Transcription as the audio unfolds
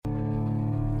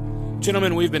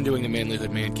Gentlemen, we've been doing the Manlyhood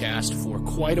Mancast for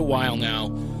quite a while now,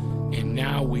 and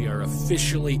now we are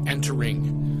officially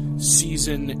entering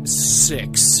Season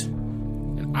 6.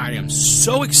 And I am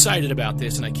so excited about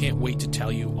this, and I can't wait to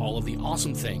tell you all of the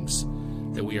awesome things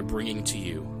that we are bringing to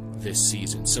you this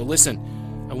season. So listen,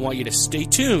 I want you to stay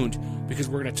tuned, because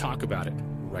we're going to talk about it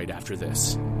right after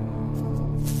this.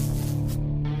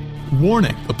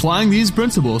 Warning, applying these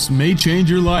principles may change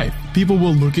your life. People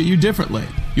will look at you differently.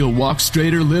 You'll walk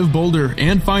straighter, live bolder,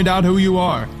 and find out who you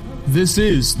are. This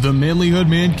is the Manlyhood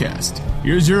Mancast.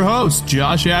 Here's your host,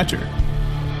 Josh Hatcher.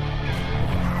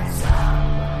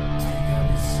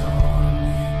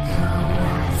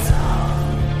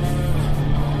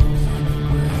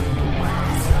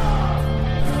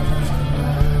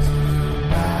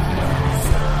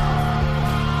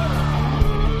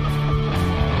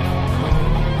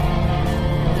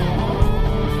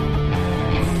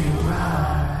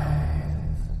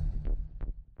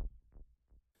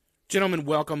 Gentlemen,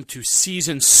 welcome to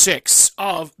Season 6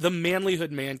 of the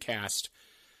Manlyhood Mancast.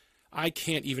 I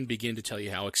can't even begin to tell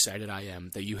you how excited I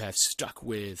am that you have stuck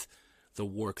with the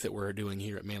work that we're doing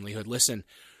here at Manlyhood. Listen,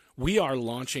 we are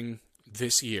launching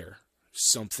this year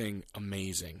something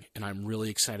amazing, and I'm really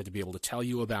excited to be able to tell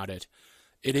you about it.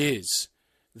 It is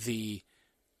the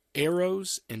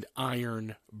Arrows and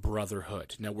Iron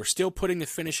Brotherhood. Now, we're still putting the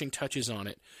finishing touches on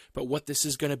it, but what this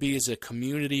is going to be is a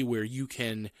community where you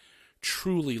can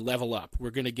truly level up. We're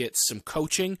going to get some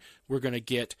coaching. We're going to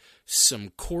get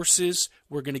some courses.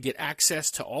 We're going to get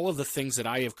access to all of the things that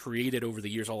I have created over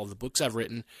the years, all of the books I've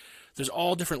written. There's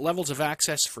all different levels of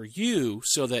access for you,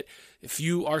 so that if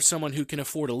you are someone who can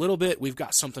afford a little bit, we've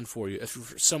got something for you. If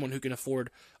you're someone who can afford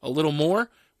a little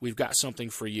more, we've got something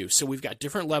for you. So we've got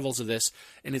different levels of this,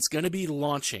 and it's going to be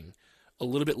launching a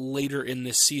little bit later in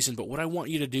this season. But what I want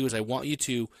you to do is I want you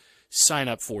to sign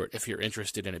up for it if you're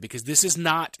interested in it, because this is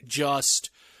not just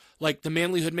like the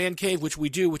Manlyhood Man Cave, which we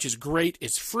do, which is great.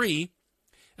 It's free,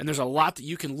 and there's a lot that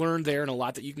you can learn there and a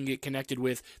lot that you can get connected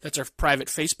with. That's our private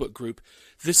Facebook group.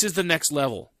 This is the next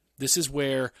level. This is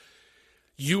where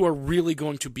you are really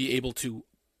going to be able to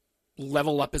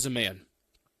level up as a man.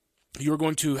 You're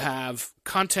going to have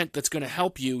content that's going to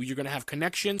help you. You're going to have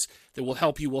connections that will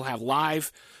help you. We'll have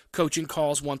live coaching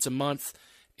calls once a month,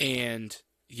 and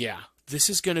yeah, this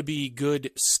is going to be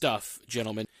good stuff,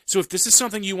 gentlemen. So if this is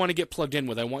something you want to get plugged in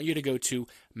with, I want you to go to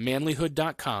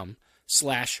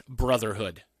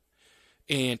manlyhood.com/brotherhood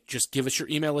and just give us your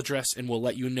email address, and we'll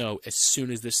let you know as soon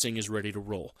as this thing is ready to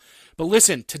roll. But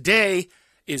listen, today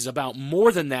is about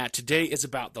more than that. Today is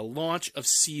about the launch of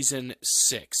Season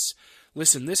 6.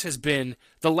 Listen, the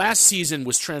last season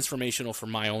was transformational for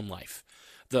my own life.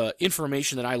 The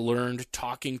information that I learned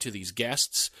talking to these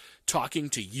guests, talking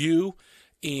to you,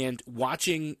 and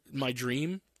watching my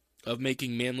dream of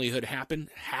making Manlyhood happen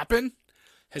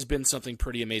has been something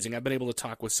pretty amazing. I've been able to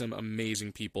talk with some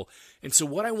amazing people. And so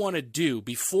what I want to do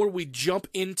before we jump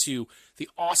into the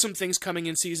awesome things coming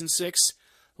in Season 6,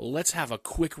 let's have a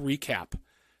quick recap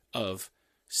of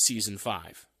Season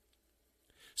 5.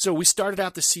 So we started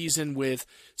out the season with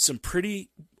some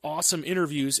pretty awesome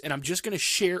interviews, and I'm just going to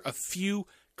share a few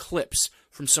clips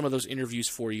from some of those interviews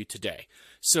for you today.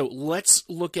 So let's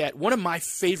look at one of my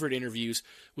favorite interviews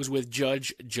was with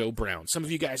Judge Joe Brown. Some of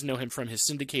you guys know him from his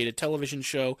syndicated television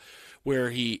show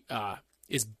where he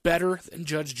is better than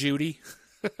Judge Judy,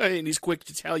 and he's quick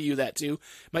to tell you that too.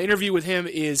 My interview with him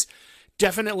is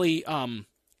definitely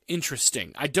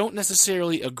interesting. I don't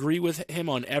necessarily agree with him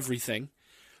on everything,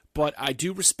 but I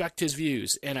do respect his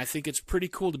views, and I think it's pretty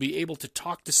cool to be able to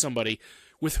talk to somebody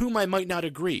with whom I might not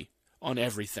agree on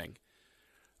everything.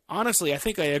 Honestly, I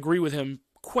think I agree with him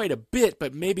quite a bit,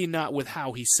 but maybe not with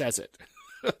how he says it.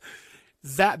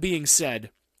 That being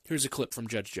said, here's a clip from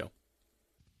Judge Joe.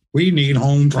 We need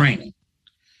home training.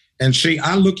 And see,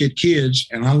 I look at kids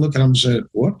and I look at them and say,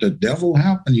 what the devil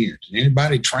happened here? Did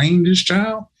anybody train this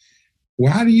child?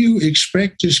 Why do you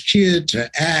expect this kid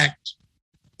to act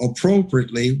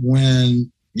appropriately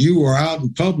when you are out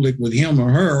in public with him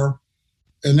or her,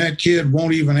 and that kid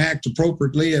won't even act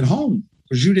appropriately at home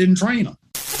because you didn't train them?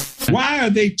 Why are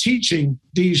they teaching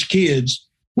these kids?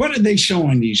 What are they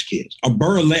showing these kids? A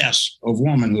burlesque of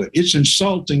womanhood. It's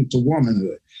insulting to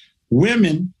womanhood.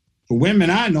 Women, the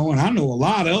women I know, and I know a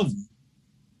lot of them,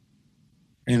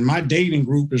 and my dating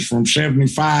group is from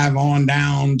 75 on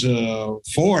down to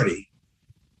 40.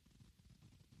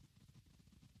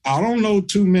 I don't know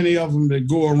too many of them that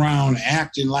go around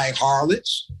acting like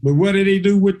harlots, but what do they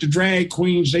do with the drag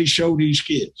queens they show these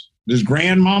kids? Does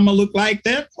grandmama look like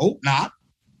that? Hope not.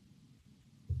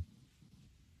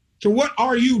 So what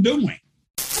are you doing?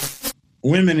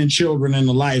 Women and children in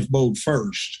the lifeboat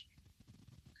first.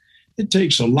 It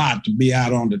takes a lot to be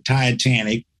out on the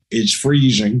Titanic. It's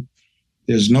freezing.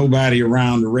 There's nobody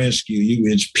around to rescue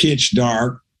you. It's pitch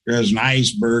dark. There's an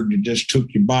iceberg that just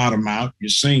took your bottom out. You're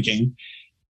sinking.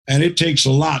 And it takes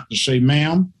a lot to say,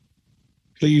 ma'am,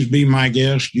 please be my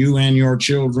guest. You and your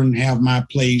children have my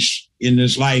place in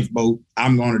this lifeboat.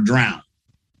 I'm going to drown.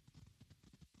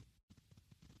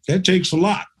 That takes a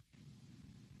lot.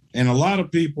 And a lot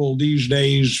of people these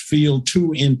days feel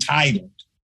too entitled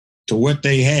to what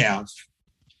they have,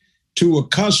 too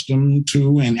accustomed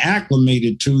to and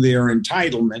acclimated to their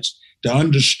entitlements to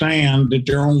understand that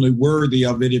they're only worthy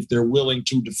of it if they're willing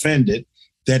to defend it,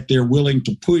 that they're willing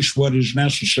to push what is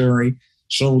necessary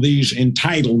so these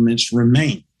entitlements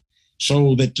remain,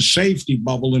 so that the safety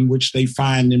bubble in which they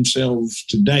find themselves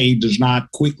today does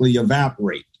not quickly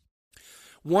evaporate.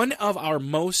 One of our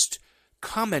most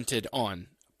commented on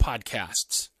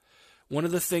podcasts, one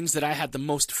of the things that I had the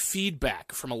most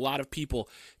feedback from a lot of people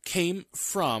came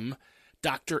from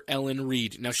Dr. Ellen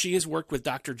Reed. Now, she has worked with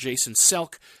Dr. Jason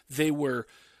Selk. They were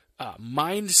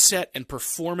mindset and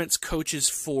performance coaches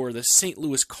for the St.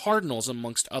 Louis Cardinals,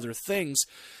 amongst other things,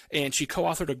 and she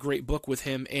co-authored a great book with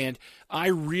him, and I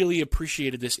really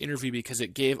appreciated this interview because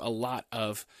it gave a lot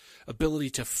of ability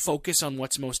to focus on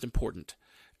what's most important.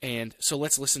 And so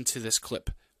let's listen to this clip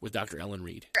with Dr. Ellen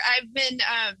Reed. I've been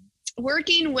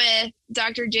working with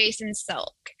Dr. Jason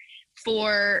Selk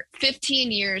for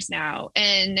 15 years now,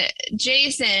 and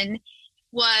Jason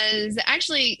was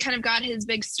actually kind of got his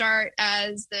big start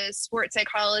as the sports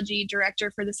psychology director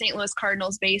for the St. Louis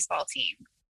Cardinals baseball team.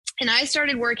 And I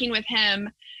started working with him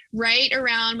right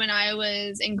around when I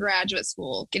was in graduate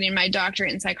school, getting my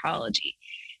doctorate in psychology.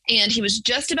 And he was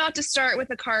just about to start with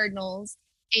the Cardinals.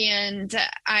 And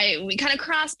we kind of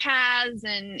crossed paths,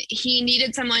 and he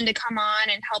needed someone to come on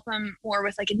and help him more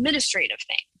with like administrative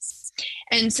things.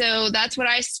 And so that's what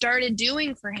I started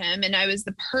doing for him. And I was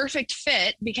the perfect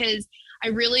fit because I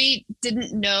really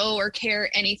didn't know or care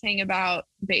anything about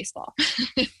baseball.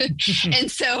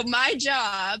 And so my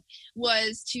job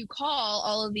was to call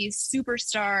all of these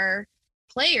superstar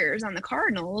players on the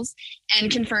Cardinals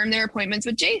and confirm their appointments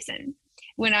with Jason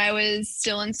when I was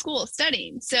still in school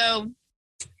studying. So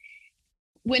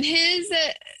when his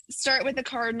start with the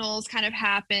Cardinals kind of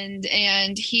happened,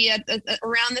 and he at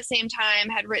around the same time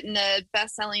had written a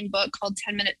best-selling book called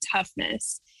 10-Minute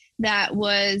Toughness that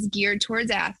was geared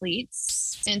towards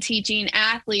athletes and teaching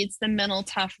athletes the mental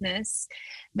toughness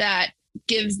that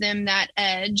gives them that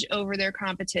edge over their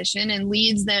competition and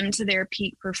leads them to their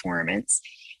peak performance.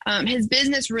 His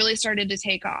business really started to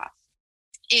take off,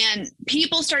 and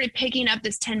people started picking up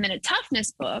this 10-Minute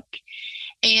Toughness book,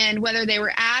 and whether they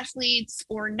were athletes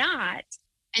or not,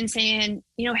 and saying,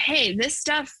 you know, hey, this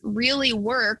stuff really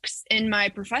works in my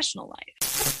professional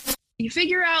life. You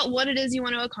figure out what it is you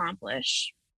want to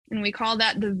accomplish, and we call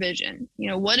that the vision. You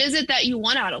know, what is it that you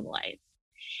want out of life?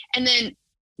 And then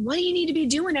what do you need to be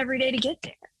doing every day to get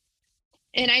there?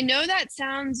 And I know that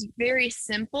sounds very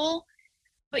simple,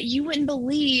 but you wouldn't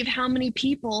believe how many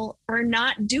people are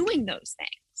not doing those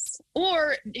things,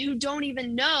 or who don't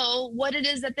even know what it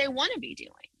is that they want to be doing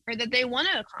or that they want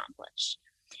to accomplish.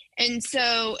 And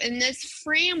so in this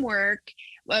framework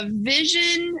of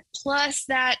vision plus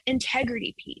that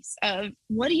integrity piece of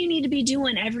what do you need to be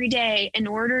doing every day in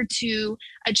order to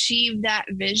achieve that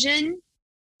vision,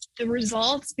 the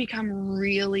results become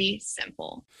really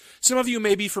simple. Some of you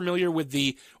may be familiar with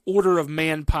the Order of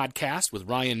Man podcast with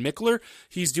Ryan Mickler.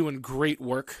 He's doing great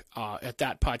work at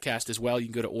that podcast as well. You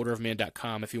can go to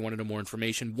orderofman.com if you want to know more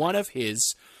information. One of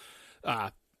his,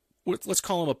 let's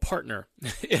call him a partner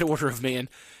at Order of Man,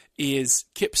 is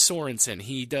Kip Sorensen.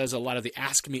 He does a lot of the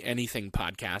Ask Me Anything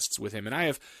podcasts with him, and I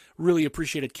have really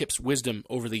appreciated Kip's wisdom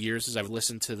over the years as I've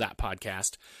listened to that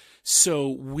podcast. So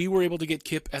we were able to get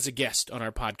Kip as a guest on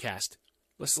our podcast.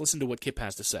 Let's listen to what Kip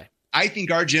has to say. I think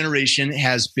our generation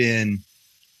has been,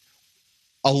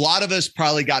 a lot of us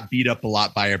probably got beat up a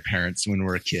lot by our parents when we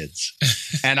were kids.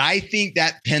 And I think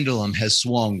that pendulum has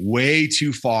swung way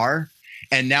too far.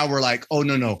 And now we're like, oh,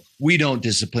 no, we don't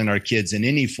discipline our kids in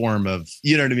any form of,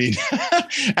 you know what I mean?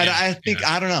 And yeah, I think,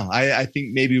 I don't know. I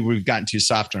think maybe we've gotten too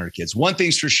soft on our kids. One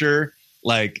thing's for sure,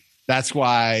 like, that's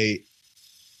why,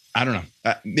 I don't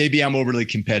know, maybe I'm overly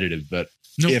competitive, but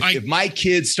if my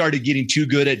kids started getting too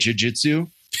good at jiu-jitsu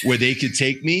where they could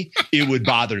take me, it would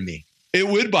bother me. It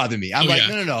would bother me. I'm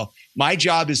no. My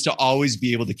job is to always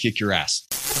be able to kick your ass.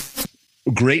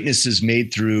 Greatness is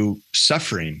made through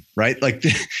suffering, right? Like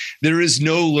there is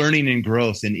no learning and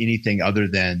growth in anything other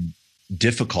than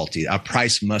difficulty. A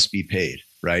price must be paid,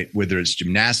 right? Whether it's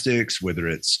gymnastics, whether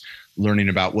it's learning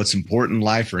about what's important in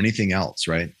life or anything else,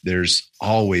 right? There's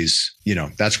always,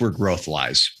 that's where growth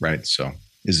lies, right? So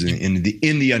is in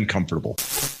the uncomfortable.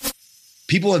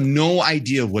 People have no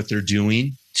idea what they're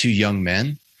doing to young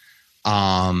men,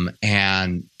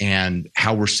 and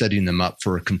how we're setting them up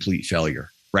for a complete failure,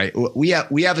 right? We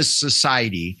have a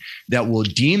society that will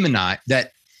demonize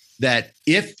that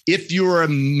if you're a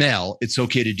male, it's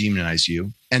okay to demonize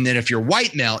you. And then if you're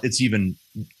white male, it's even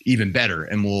better.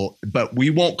 But we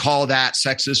won't call that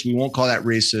sexist. We won't call that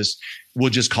racist. We'll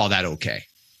just call that okay.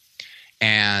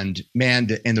 And man,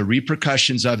 the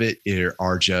repercussions of it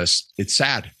are just, it's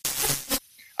sad.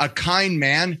 A kind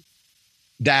man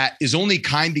that is only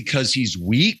kind because he's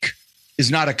weak is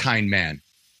not a kind man.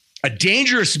 A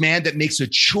dangerous man that makes a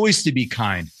choice to be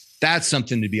kind, that's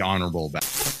something to be honorable about.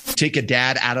 Take a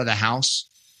dad out of the house,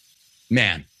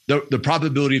 man, the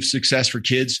probability of success for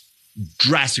kids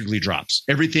drastically drops.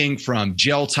 Everything from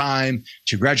jail time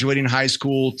to graduating high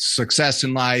school, success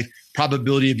in life,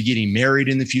 probability of getting married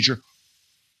in the future.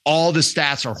 All the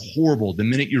stats are horrible the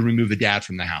minute you remove a dad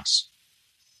from the house.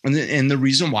 And the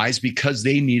reason why is because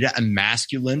they need a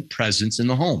masculine presence in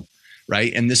the home,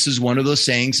 right? And this is one of those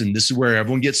sayings, and this is where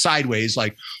everyone gets sideways,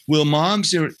 like, well,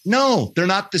 moms, no, they're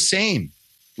not the same.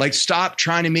 Like, stop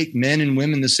trying to make men and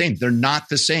women the same. They're not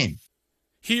the same.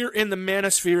 Here in the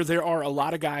manosphere, there are a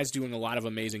lot of guys doing a lot of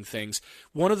amazing things.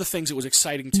 One of the things that was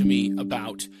exciting to me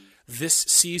about this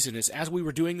season is as we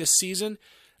were doing this season,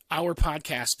 our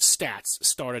podcast stats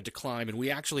started to climb, and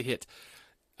we actually hit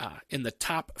in the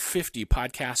top 50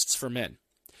 podcasts for men,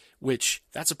 which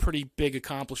that's a pretty big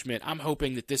accomplishment. I'm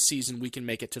hoping that this season we can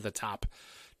make it to the top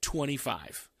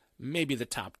 25, maybe the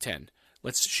top 10.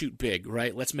 Let's shoot big,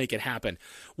 right? Let's make it happen.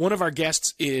 One of our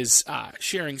guests is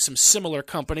sharing some similar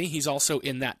company. He's also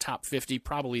in that top 50,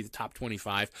 probably the top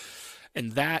 25,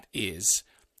 and that is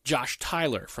Josh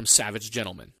Tyler from Savage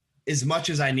Gentleman. As much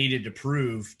as I needed to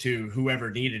prove to whoever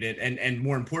needed it, and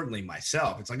more importantly,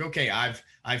 myself, it's like, okay,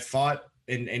 I've fought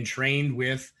and trained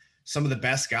with some of the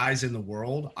best guys in the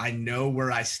world. I know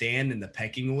where I stand in the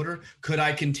pecking order. Could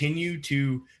I continue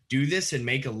to do this and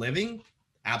make a living?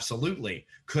 Absolutely.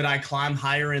 Could I climb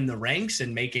higher in the ranks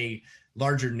and make a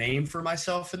larger name for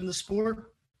myself in the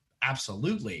sport?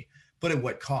 Absolutely. But at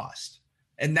what cost?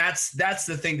 And that's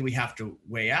the thing that we have to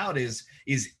weigh out is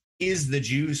the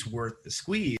juice worth the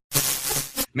squeeze?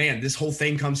 Man, this whole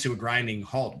thing comes to a grinding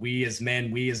halt. We as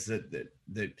men, we as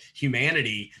the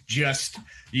humanity just,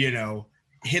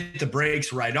 hit the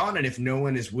brakes right on. And if no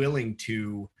one is willing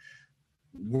to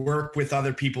work with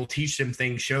other people, teach them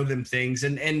things, show them things,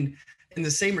 and in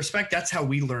the same respect, that's how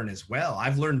we learn as well.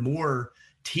 I've learned more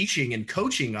teaching and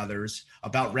coaching others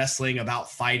about wrestling, about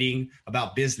fighting,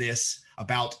 about business,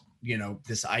 about,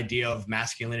 this idea of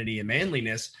masculinity and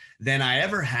manliness than I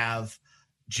ever have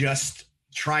just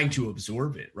trying to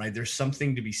absorb it, right? There's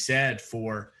something to be said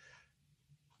for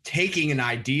taking an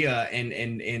idea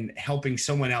and helping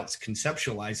someone else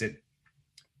conceptualize it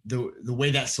the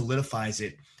way that solidifies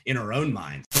it in our own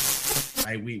minds,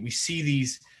 right? We see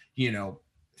these,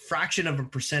 fraction of a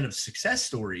percent of success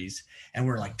stories, and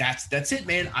we're like, that's it,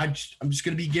 man. I'm just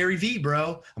going to be Gary Vee,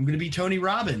 bro. I'm going to be Tony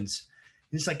Robbins.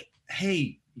 And it's like,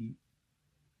 hey,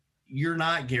 you're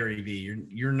not Gary Vee.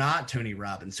 You're not Tony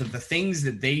Robbins. So the things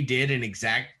that they did in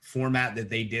exact format that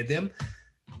they did them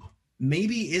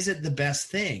maybe isn't the best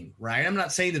thing, right? I'm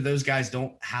not saying that those guys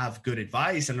don't have good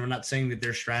advice, and I'm not saying that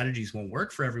their strategies won't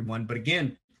work for everyone. But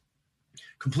again,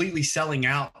 completely selling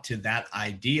out to that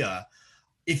idea,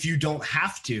 if you don't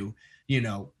have to,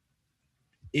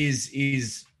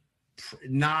 is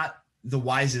not the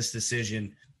wisest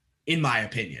decision, in my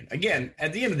opinion. Again,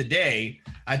 at the end of the day,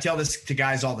 I tell this to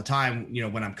guys all the time,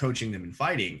 when I'm coaching them in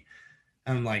fighting,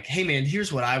 I'm like, hey man,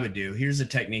 here's what I would do. Here's a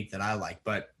technique that I like,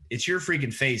 but it's your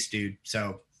freaking face, dude.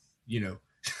 So,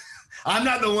 I'm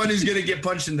not the one who's going to get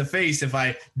punched in the face if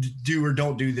I do or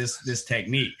don't do this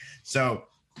technique. So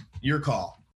your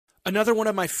call. Another one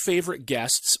of my favorite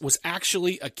guests was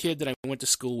actually a kid that I went to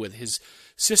school with. His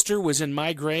sister was in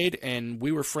my grade, and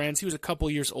we were friends. He was a couple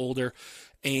years older,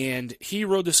 and he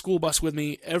rode the school bus with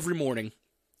me every morning.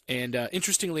 And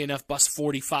interestingly enough, bus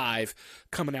 45,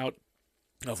 coming out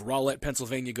of Rowlett,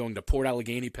 Pennsylvania, going to Port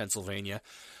Allegheny, Pennsylvania,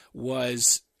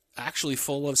 was actually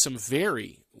full of some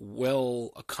very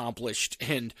well-accomplished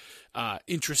and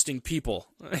interesting people.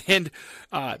 And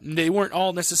they weren't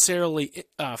all necessarily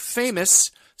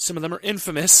famous. Some of them are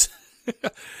infamous,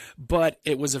 but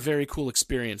it was a very cool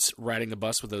experience riding the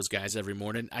bus with those guys every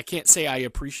morning. I can't say I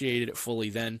appreciated it fully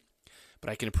then,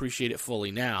 but I can appreciate it fully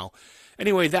now.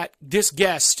 Anyway, this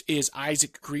guest is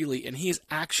Isaac Greeley, and he is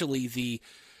actually the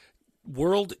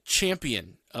world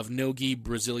champion of no-gi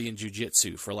Brazilian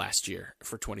Jiu-Jitsu for last year,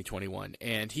 for 2021.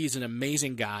 And he's an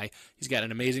amazing guy. He's got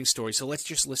an amazing story. So let's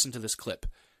just listen to this clip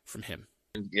from him.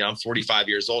 I'm 45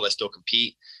 years old. I still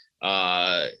compete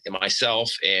in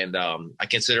myself. And I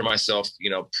consider myself,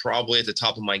 probably at the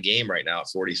top of my game right now at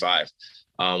 45,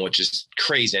 which is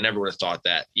crazy. I never would have thought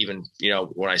that even,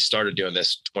 when I started doing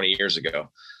this 20 years ago.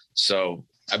 So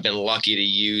I've been lucky to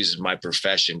use my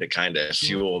profession to kind of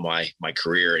fuel my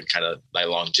career and kind of my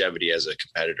longevity as a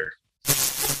competitor.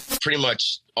 Pretty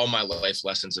much all my life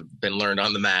lessons have been learned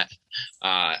on the mat.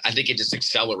 I think it just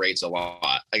accelerates a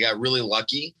lot. I got really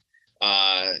lucky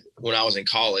when I was in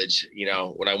college.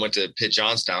 When I went to Pitt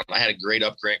Johnstown, I had a great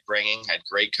upbringing, had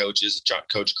great coaches.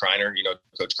 Coach Kreiner,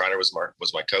 Coach Kreiner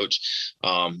was my coach.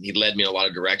 He led me in a lot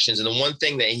of directions. And the one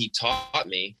thing that he taught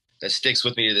me that sticks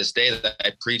with me to this day, that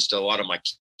I preach to a lot of my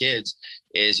kids,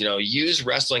 is, use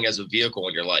wrestling as a vehicle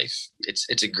in your life.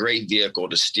 It's a great vehicle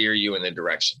to steer you in the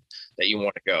direction that you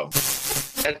want to go.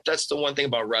 That's the one thing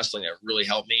about wrestling that really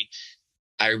helped me.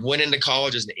 I went into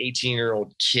college as an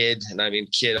 18-year-old kid, and I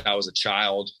was a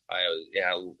child. I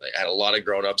had a lot of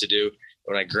growing up to do.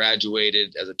 When I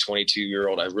graduated as a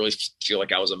 22-year-old, I really feel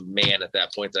like I was a man at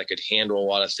that point, that I could handle a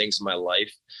lot of things in my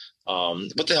life.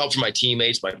 With the help from my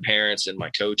teammates, my parents, and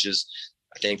my coaches,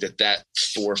 I think that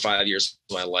 4 or 5 years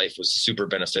of my life was super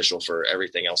beneficial for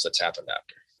everything else that's happened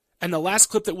after. And the last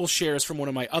clip that we'll share is from one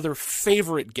of my other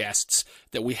favorite guests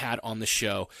that we had on the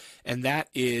show, and that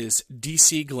is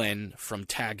DC Glenn from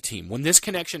Tag Team. When this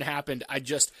connection happened,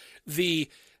 the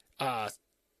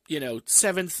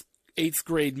 7th, 8th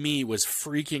grade me was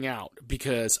freaking out,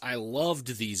 because I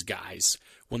loved these guys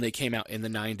when they came out in the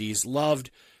 90s,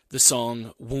 loved the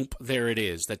song Whoop, There It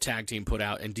Is that Tag Team put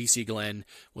out, and DC Glenn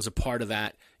was a part of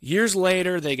that. Years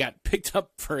later, they got picked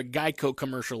up for a Geico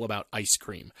commercial about ice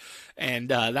cream, and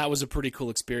that was a pretty cool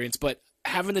experience. But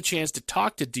having the chance to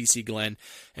talk to DC Glenn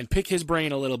and pick his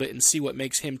brain a little bit and see what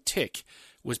makes him tick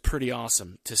was pretty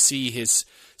awesome, to see his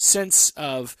sense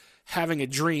of having a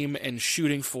dream and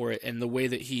shooting for it, and the way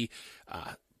that he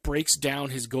breaks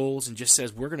down his goals and just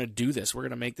says, we're going to do this. We're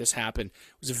going to make this happen.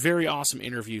 It was a very awesome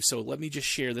interview. So let me just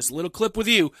share this little clip with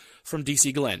you from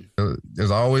DC Glenn.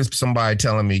 There's always somebody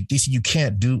telling me, DC, you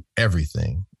can't do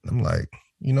everything. I'm like,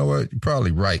 you know what? You're probably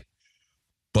right.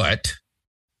 But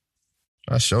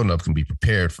I sure enough can be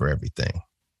prepared for everything.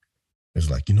 It's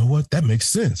like, you know what? That makes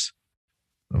sense.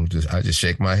 I just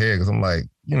shake my head, because I'm like,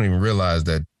 you don't even realize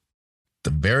that the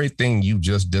very thing you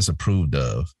just disapproved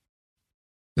of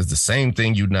is the same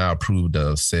thing you now approved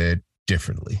of, said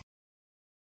differently.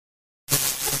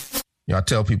 I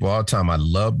tell people all the time, I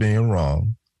love being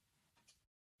wrong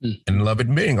and love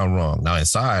admitting I'm wrong. Now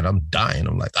inside, I'm dying.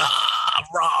 I'm like, I'm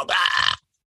wrong.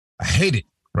 I hate it,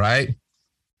 right?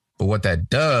 But what that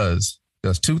does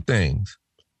two things.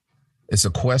 It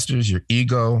sequesters your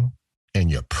ego and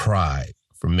your pride.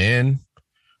 For men,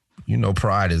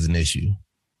 pride is an issue.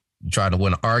 You try to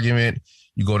win an argument,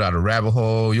 you go down a rabbit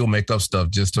hole, you'll make up stuff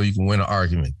just so you can win an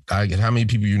argument. How many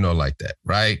people like that,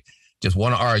 right? Just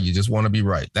want to argue, just want to be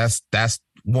right. That's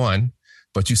one.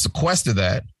 But you sequester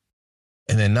that,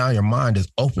 and then now your mind is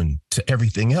open to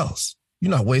everything else.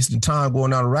 You're not wasting time going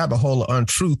down a rabbit hole of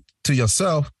untruth to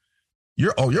yourself.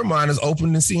 Your mind is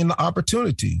open and seeing the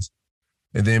opportunities.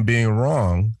 And then being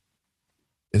wrong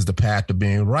is the path to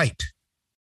being right.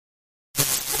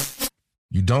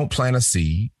 You don't plant a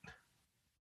seed,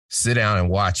 sit down and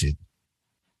watch it,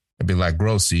 and be like,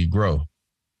 grow, seed, grow.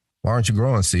 Why aren't you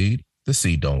growing, seed? The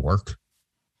seed don't work.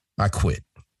 I quit,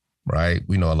 right?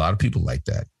 We know a lot of people like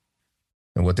that.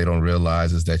 And what they don't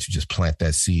realize is that you just plant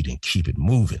that seed and keep it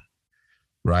moving,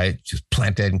 right? Just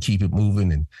plant that and keep it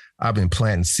moving. And I've been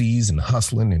planting seeds and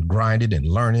hustling and grinding and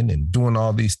learning and doing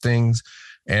all these things.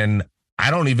 And I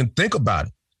don't even think about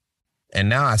it. And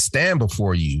now I stand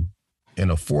before you in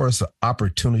a forest of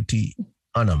opportunity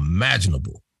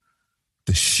unimaginable.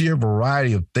 The sheer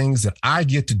variety of things that I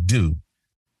get to do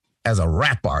as a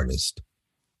rap artist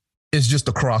is just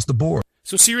across the board.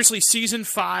 So seriously, season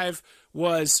 5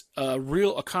 was a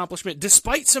real accomplishment,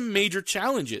 despite some major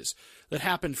challenges that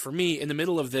happened for me. In the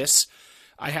middle of this,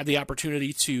 I had the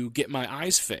opportunity to get my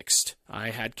eyes fixed. I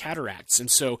had cataracts.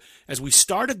 And so as we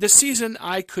started this season,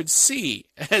 I could see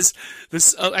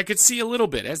I could see a little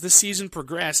bit. As the season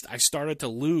progressed, I started to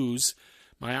lose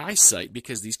my eyesight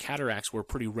because these cataracts were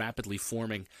pretty rapidly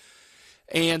forming.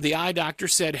 And the eye doctor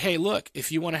said, hey, look,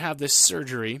 if you want to have this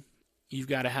surgery, you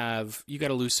got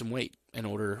to lose some weight in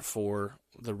order for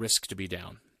the risk to be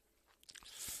down.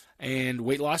 And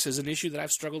weight loss is an issue that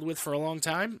I've struggled with for a long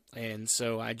time. And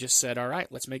so I just said, all right,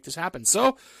 let's make this happen.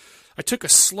 So I took a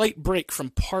slight break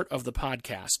from part of the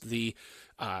podcast, the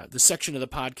section of the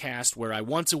podcast where I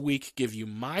once a week give you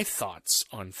my thoughts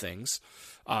on things.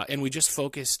 And we just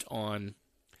focused on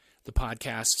the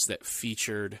podcasts that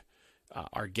featured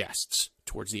our guests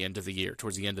towards the end of the year,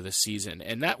 towards the end of the season.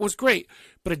 And that was great,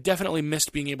 but I definitely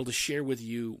missed being able to share with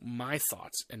you my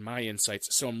thoughts and my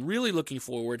insights. So I'm really looking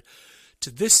forward to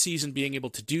this season being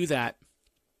able to do that.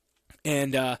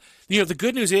 And, the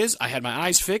good news is I had my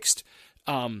eyes fixed,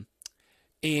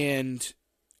 and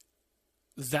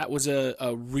that was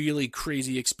a really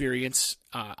crazy experience.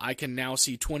 I can now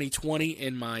see 20/20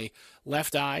 in my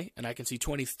left eye, and I can see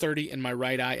 20/30 in my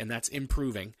right eye, and that's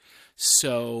improving.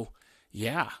 So,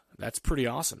 yeah, that's pretty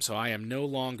awesome. So I am no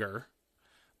longer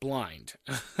blind,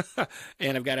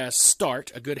 and I've got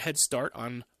a good head start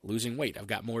on losing weight. I've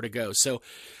got more to go. So,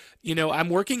 I'm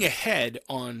working ahead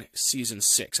on season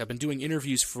 6. I've been doing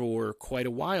interviews for quite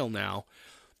a while now.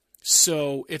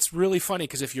 So it's really funny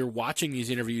because if you're watching these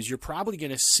interviews, you're probably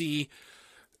going to see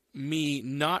me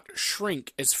not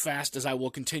shrink as fast as I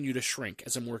will continue to shrink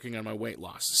as I'm working on my weight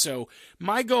loss. So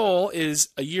my goal is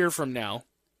a year from now,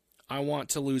 I want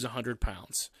to lose 100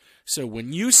 pounds. So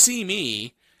when you see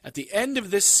me at the end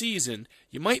of this season,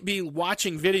 you might be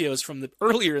watching videos from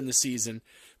earlier in the season,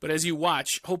 but as you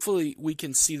watch, hopefully we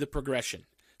can see the progression.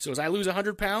 So as I lose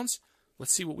 100 pounds,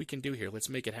 let's see what we can do here. Let's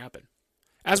make it happen.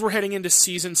 As we're heading into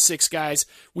season 6, guys,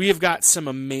 we have got some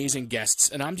amazing guests,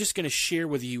 and I'm just going to share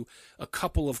with you a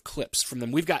couple of clips from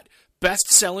them. We've got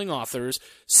best-selling authors,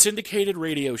 syndicated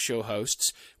radio show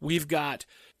hosts. We've got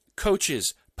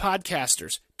coaches,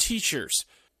 podcasters, teachers,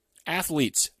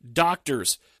 athletes,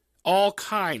 doctors, all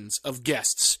kinds of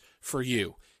guests for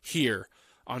you here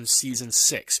on season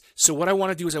 6. So what I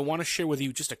want to do is I want to share with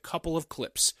you just a couple of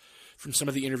clips from some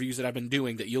of the interviews that I've been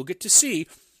doing that you'll get to see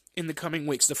in the coming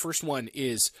weeks. The first one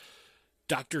is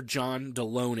Dr. John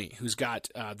Deloney, who's got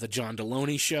the John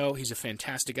Deloney Show. He's a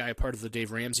fantastic guy, a part of the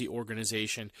Dave Ramsey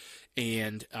organization,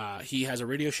 and he has a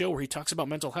radio show where he talks about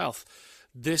mental health.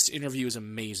 This interview is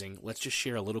amazing. Let's just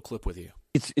share a little clip with you.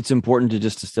 It's important to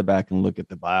step back and look at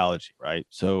the biology, right?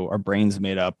 So our brain's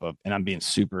made up of, and I'm being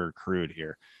super crude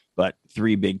here, but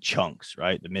 3 big chunks,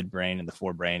 right? The midbrain and the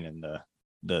forebrain and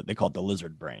they call it the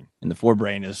lizard brain. And the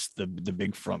forebrain is the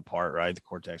big front part, right? The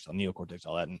cortex, neocortex,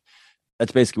 all that. And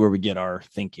that's basically where we get our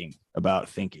thinking, the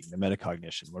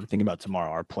metacognition. What we're thinking about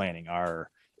tomorrow, our planning,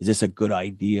 is this a good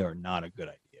idea or not a good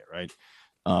idea, right?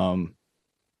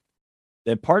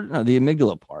 That part, the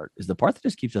amygdala part, is the part that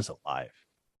just keeps us alive.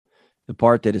 The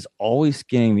part that is always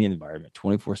scanning the environment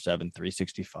 24/7,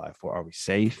 365. Are we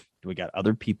safe? Do we got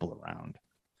other people around?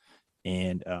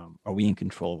 And are we in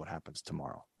control of what happens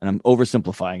tomorrow? And I'm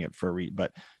oversimplifying it for a read,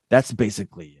 but that's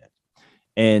basically it.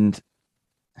 And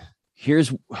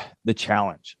here's the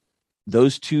challenge.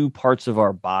 Those 2 parts of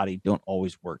our body don't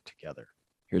always work together.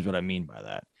 Here's what I mean by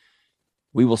that.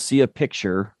 We will see a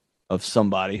picture of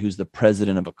somebody who's the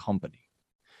president of a company,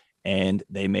 and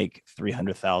they make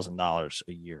 $300,000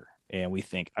 a year. And we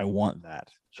think, I want that.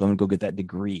 So I'm going to go get that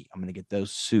degree. I'm going to get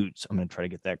those suits. I'm going to try to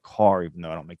get that car, even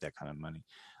though I don't make that kind of money.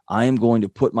 I am going to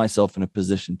put myself in a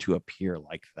position to appear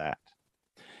like that.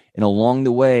 And along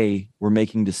the way, we're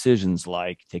making decisions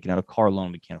like taking out a car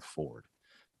loan we can't afford,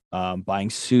 buying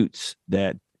suits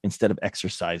that instead of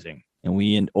exercising,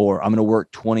 or I'm going to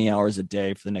work 20 hours a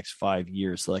day for the next 5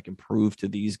 years so I can prove to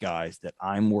these guys that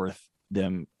I'm worth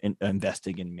them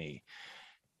investing in me.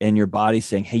 And your body's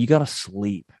saying, hey, you got to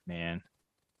sleep, man.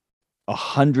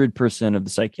 100% of the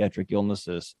psychiatric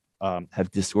illnesses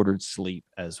have disordered sleep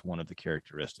as one of the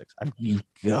characteristics. You've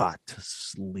got to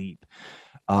sleep.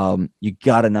 You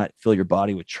got to not fill your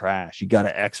body with trash. You got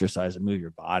to exercise and move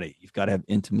your body. You've got to have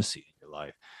intimacy in your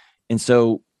life. And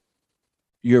so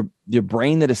your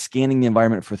brain that is scanning the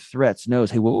environment for threats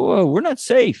knows, hey, whoa, we're not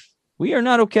safe. We are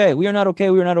not okay. We are not okay.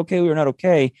 We are not okay. We are not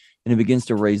okay. And it begins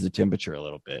to raise the temperature a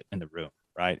little bit in the room,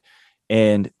 right?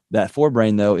 And that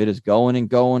forebrain, though, it is going and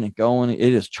going and going. It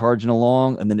is charging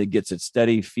along, and then it gets its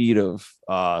steady feed of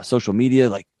social media,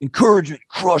 like encouragement,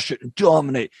 crush it, and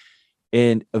dominate.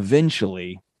 And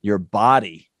eventually, your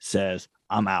body says,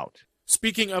 I'm out.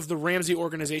 Speaking of the Ramsey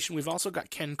organization, we've also got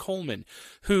Ken Coleman,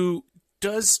 who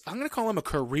does, I'm going to call him a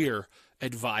career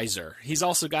advisor. He's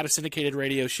also got a syndicated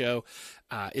radio show,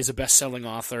 is a best-selling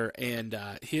author, and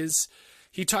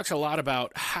he talks a lot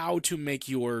about how to make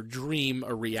your dream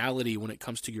a reality when it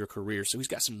comes to your career. So he's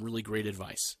got some really great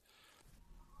advice.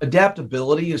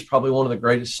 Adaptability is probably one of the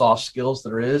greatest soft skills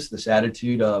there is. This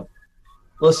attitude of,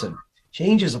 listen,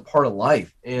 change is a part of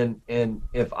life. And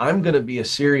if I'm going to be a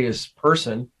serious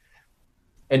person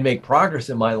and make progress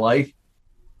in my life,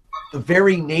 the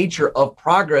very nature of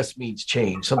progress means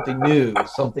change, something new,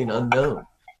 something unknown.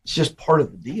 It's just part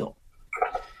of the deal.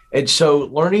 And so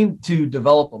learning to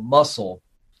develop a muscle,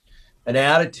 an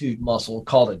attitude muscle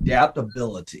called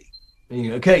adaptability.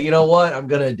 Okay, you know what? I'm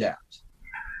going to adapt.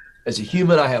 As a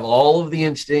human, I have all of the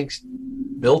instincts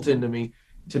built into me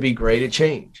to be great at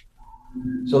change.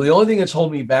 So the only thing that's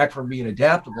holding me back from being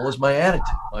adaptable is my attitude,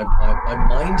 my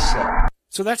mindset.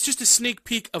 So that's just a sneak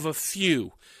peek of a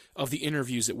few of the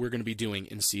interviews that we're going to be doing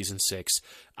in season 6.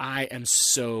 I am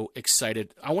so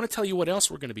excited. I want to tell you what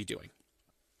else we're going to be doing.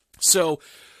 So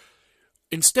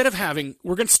instead of having,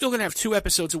 still going to have 2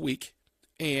 episodes a week,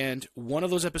 and one of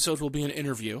those episodes will be an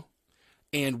interview,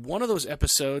 and one of those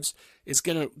episodes is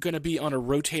going to be on a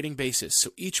rotating basis.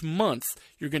 So each month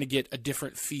you're going to get a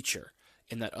different feature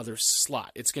in that other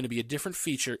slot. It's going to be a different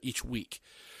feature each week.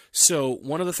 So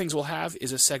one of the things we'll have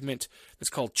is a segment that's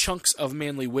called Chunks of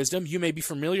Manly Wisdom. You may be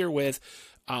familiar with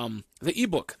the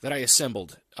ebook that I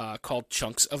assembled called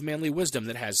Chunks of Manly Wisdom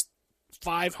that has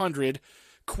 500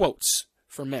 quotes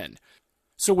for men.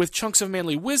 So with Chunks of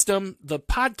Manly Wisdom, the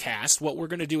podcast, what we're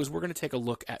going to do is we're going to take a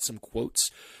look at some quotes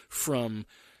from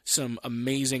some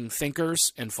amazing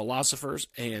thinkers and philosophers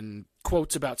and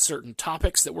quotes about certain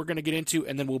topics that we're going to get into,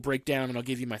 and then we'll break down and I'll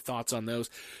give you my thoughts on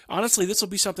those. Honestly, this will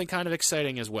be something kind of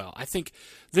exciting as well. I think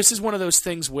this is one of those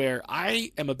things where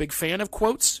I am a big fan of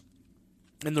quotes,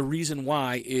 and the reason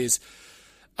why is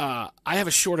I have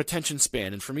a short attention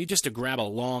span, and for me just to grab a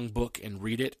long book and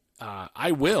read it,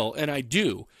 I will, and I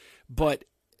do, but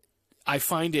I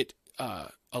find it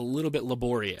a little bit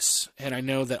laborious. And I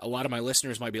know that a lot of my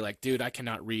listeners might be like, dude, I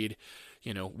cannot read,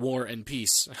 War and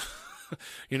Peace.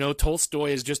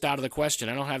 Tolstoy is just out of the question.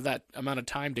 I don't have that amount of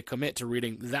time to commit to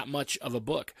reading that much of a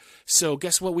book. So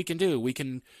guess what we can do? We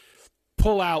can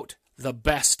pull out the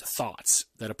best thoughts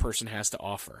that a person has to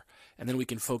offer, and then we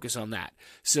can focus on that.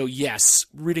 So yes,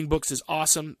 reading books is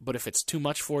awesome, but if it's too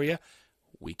much for you,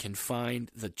 we can find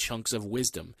the chunks of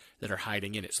wisdom that are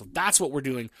hiding in it. So that's what we're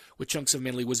doing with Chunks of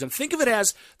Manly Wisdom. Think of it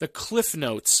as the Cliff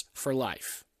Notes for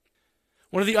life.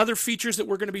 One of the other features that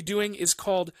we're going to be doing is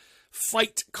called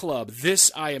Fight Club. This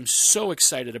I am so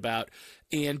excited about.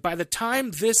 And by the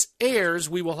time this airs,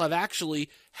 we will have actually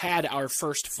had our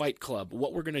first Fight Club.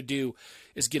 What we're going to do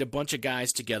is get a bunch of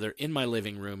guys together in my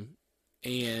living room,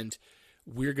 and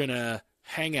we're going to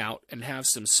hang out and have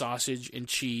some sausage and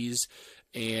cheese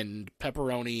and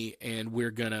pepperoni, and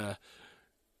we're going to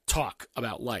talk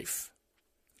about life.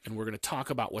 And we're going to talk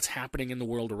about what's happening in the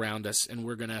world around us, and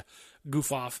we're going to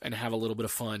goof off and have a little bit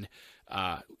of fun.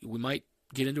 We might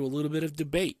get into a little bit of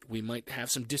debate. We might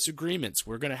have some disagreements.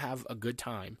 We're going to have a good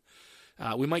time.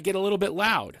 We might get a little bit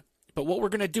loud. But what we're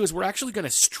going to do is we're actually going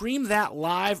to stream that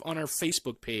live on our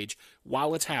Facebook page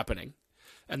while it's happening.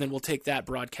 And then we'll take that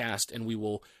broadcast and we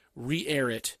will re-air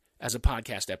it as a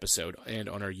podcast episode and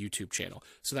on our YouTube channel.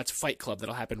 So that's Fight Club.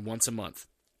 That'll happen once a month.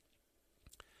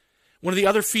 One of the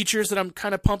other features that I'm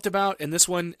kind of pumped about, and this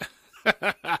one,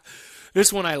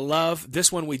 this one I love.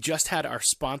 This one we just had our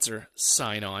sponsor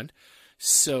sign on.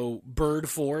 So Bird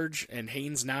Forge and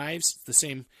Haynes Knives, the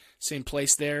same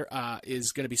place there,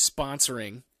 is going to be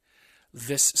sponsoring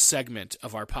this segment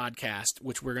of our podcast,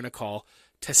 which we're going to call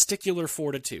Testicular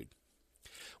Fortitude.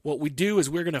 What we do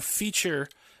is we're going to feature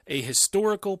a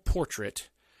historical portrait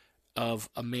of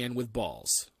a man with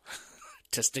balls.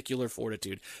 Testicular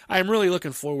Fortitude. I am really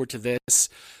looking forward to this,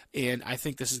 and I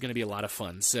think this is going to be a lot of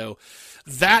fun. So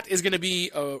that is going to be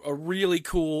a really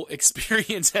cool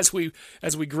experience as we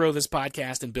grow this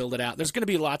podcast and build it out. There's going to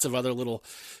be lots of other little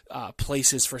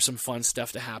places for some fun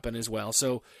stuff to happen as well.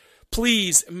 So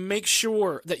please make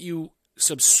sure that you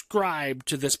subscribe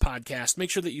to this podcast. Make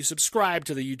sure that you subscribe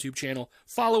to the YouTube channel.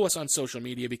 Follow us on social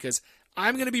media, because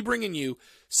I'm going to be bringing you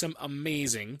some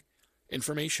amazing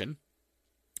information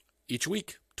each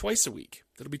week, twice a week.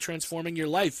 That'll be transforming your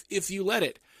life if you let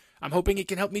it. I'm hoping it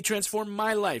can help me transform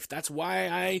my life. That's why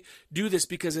I do this,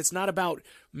 because it's not about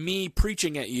me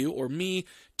preaching at you or me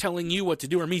telling you what to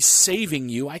do or me saving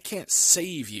you. I can't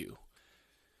save you.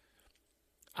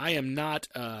 I am not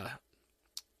a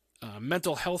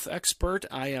mental health expert.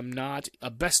 I am not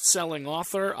a best-selling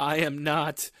author. I am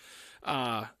not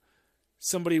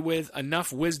somebody with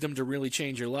enough wisdom to really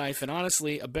change your life. And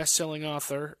honestly, a best-selling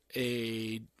author,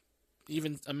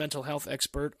 even a mental health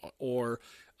expert, or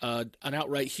an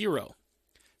outright hero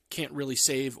can't really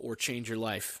save or change your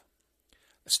life.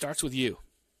 It starts with you.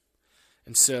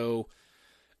 And so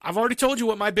I've already told you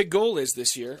what my big goal is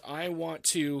this year. I want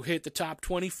to hit the top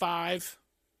 25,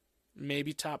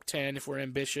 maybe top 10 if we're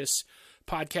ambitious,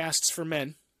 podcasts for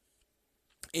men.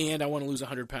 And I want to lose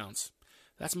 100 pounds.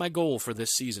 That's my goal for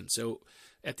this season. So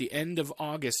at the end of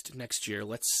August next year,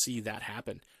 let's see that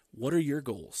happen. What are your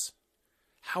goals?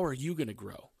 How are you going to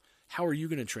grow? How are you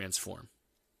going to transform?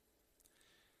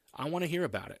 I want to hear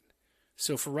about it.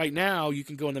 So for right now, you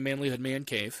can go in the Manlyhood Man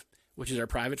Cave, which is our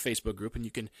private Facebook group, and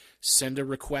you can send a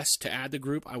request to add the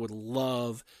group. I would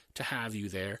love to have you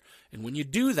there. And when you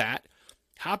do that,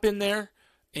 hop in there,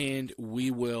 and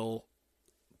we will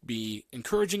be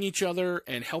encouraging each other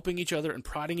and helping each other and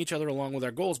prodding each other along with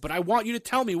our goals. But I want you to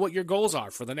tell me what your goals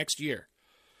are for the next year,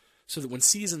 so that when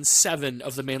season 7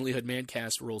 of the Manlyhood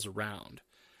Mancast rolls around,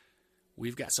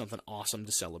 we've got something awesome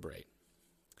to celebrate.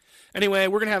 Anyway,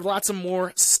 we're going to have lots of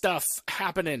more stuff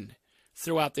happening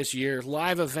throughout this year.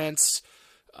 Live events,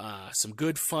 some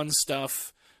good fun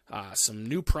stuff, some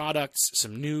new products,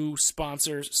 some new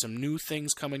sponsors, some new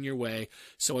things coming your way.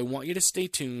 So I want you to stay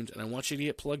tuned, and I want you to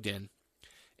get plugged in.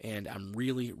 And I'm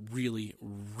really, really,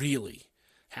 really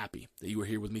happy that you were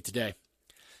here with me today.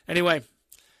 Anyway,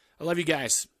 I love you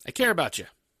guys. I care about you.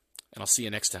 And I'll see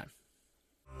you next time.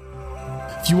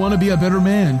 If you want to be a better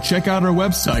man, check out our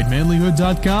website,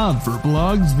 manlyhood.com, for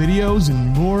blogs, videos, and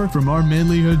more from our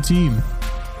Manlyhood team.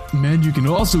 And you can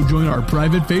also join our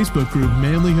private Facebook group,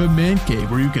 Manlyhood Man Cave,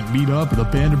 where you can meet up with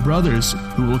a band of brothers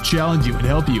who will challenge you and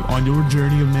help you on your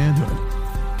journey of manhood.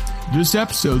 This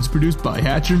episode is produced by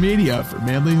Hatcher Media for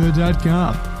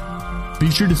manlyhood.com. Be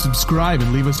sure to subscribe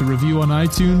and leave us a review on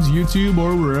iTunes, YouTube,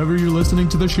 or wherever you're listening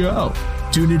to the show.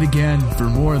 Tune in again for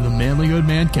more of the Manlyhood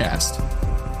Mancast.